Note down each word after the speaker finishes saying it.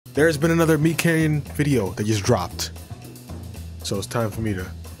There's been another MeatCanyon video that just dropped. So it's time for me to...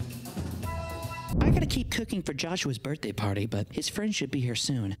 I gotta keep cooking for Joshua's birthday party, but his friends should be here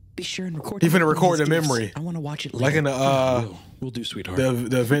soon. Be sure and record. He's gonna record the memory. I want to watch it later. Like in the we'll do, sweetheart.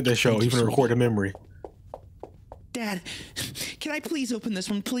 the event they show. He's gonna record the memory. Dad, can I please open this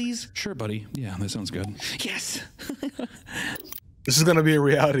one, please? Sure, buddy. Yeah, that sounds good. Yes. This is gonna be a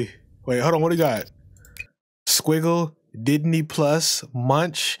reality. Wait, hold on. What do you got? Squiggle, Disney Plus,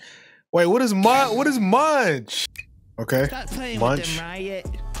 Munch. Wait, what is Munch? Okay, Stop playing Munch. with them, Riot.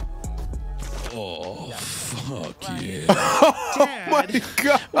 Oh, fuck yeah. Oh my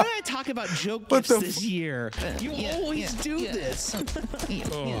god! Why did I talk about joke What gifts the this year? You always do this.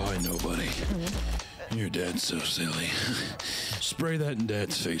 Oh, I know, buddy. Your dad's so silly. Spray that in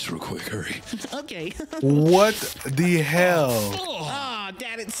Dad's face real quick. Hurry. Okay. What the hell? Oh,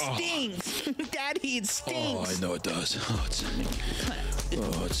 Dad, it stinks. Daddy, it stinks. Oh, I know it does.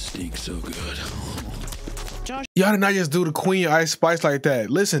 Oh, it stinks so good. Y'all did not just do the Queen Ice Spice like that.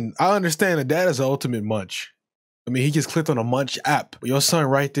 Listen, I understand that dad is the ultimate munch. I mean, he just clicked on a Munch app. Your son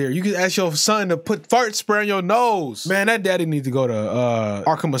right there. You can ask your son to put fart spray on your nose. Man, that daddy needs to go to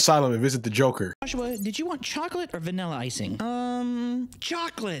Arkham Asylum and visit the Joker. Joshua, did you want chocolate or vanilla icing?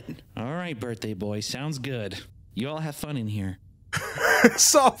 Chocolate. All right, birthday boy. Sounds good. You all have fun in here. It's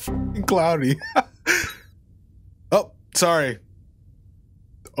so fucking cloudy. Oh, sorry.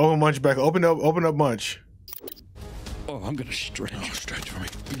 Open Munch back. Open up Munch. Oh, I'm gonna stretch. Oh, stretch for me.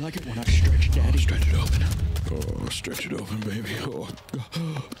 You like it when I stretch, Daddy? Oh, stretch it open. Oh, stretch it open, baby. Oh.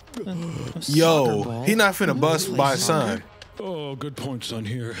 Yo, he not finna bust by his son. Oh, good point, son.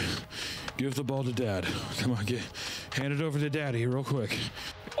 Here, give the ball to Dad. Come on, hand it over to Daddy real quick.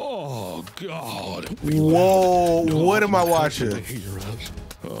 Oh God. Whoa, what am I watching? Oh,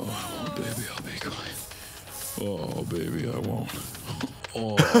 baby, I'll be quiet. Oh, baby, I won't.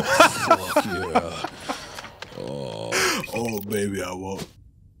 Oh, fuck yeah. Oh, baby, I won't.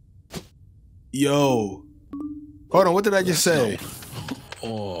 Yo. Hold on, what did I just say?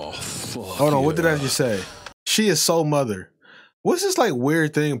 Oh, fuck. Hold on, what did I just say? She is so mother. What's this like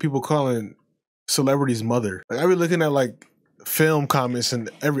weird thing people calling celebrities mother? Like I be looking at like film comments and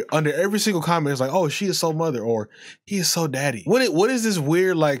under every single comment is like, oh, she is so mother or he is so daddy. What is this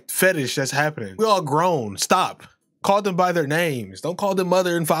weird like fetish that's happening? We all grown. Stop. Call them by their names. Don't call them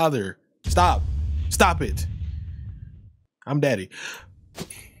mother and father. Stop. Stop it. I'm daddy.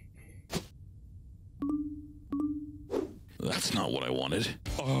 That's not what I wanted.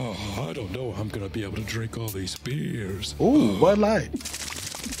 Oh, I don't know. I'm gonna be able to drink all these beers. Ooh, Bud Light.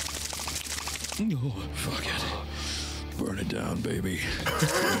 Oh, fuck it. Burn it down, baby.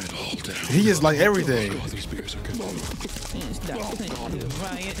 Burn it all down. He is like everything. All these beers are good.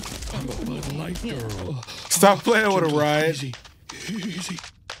 I'm a Bud Light girl. Stop playing with a Riot. Easy, easy,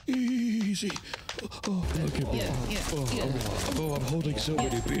 easy. Oh, I'm holding so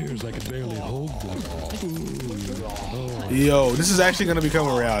many beers I can barely hold them. Yo, this is actually gonna become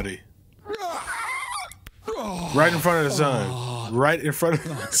a reality. Right in front of the sun. Right in front of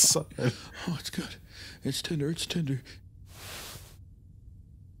the sun. Oh, it's good. It's tender. It's tender.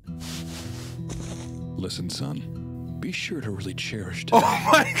 Listen, son. Be sure to really cherish today. Oh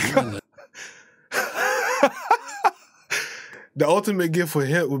my god. The ultimate gift for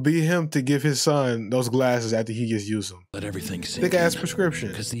him would be him to give his son those glasses after he gets used them. Let everything sink Thick ass prescription.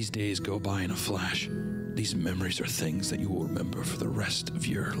 Because these days go by in a flash. These memories are things that you will remember for the rest of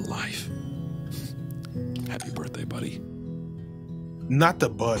your life. Happy birthday, buddy. Not the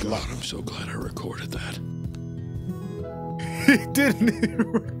Bud Light. I'm so glad I recorded that. He didn't even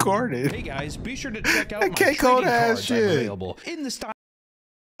record it. Hey guys, be sure to check out That my cake trading cold ass cards shit. available in the style.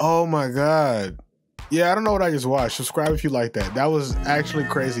 Oh my god. Yeah, I don't know what I just watched. Subscribe if you like that. That was actually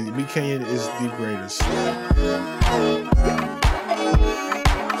crazy. MeatCanyon is the greatest.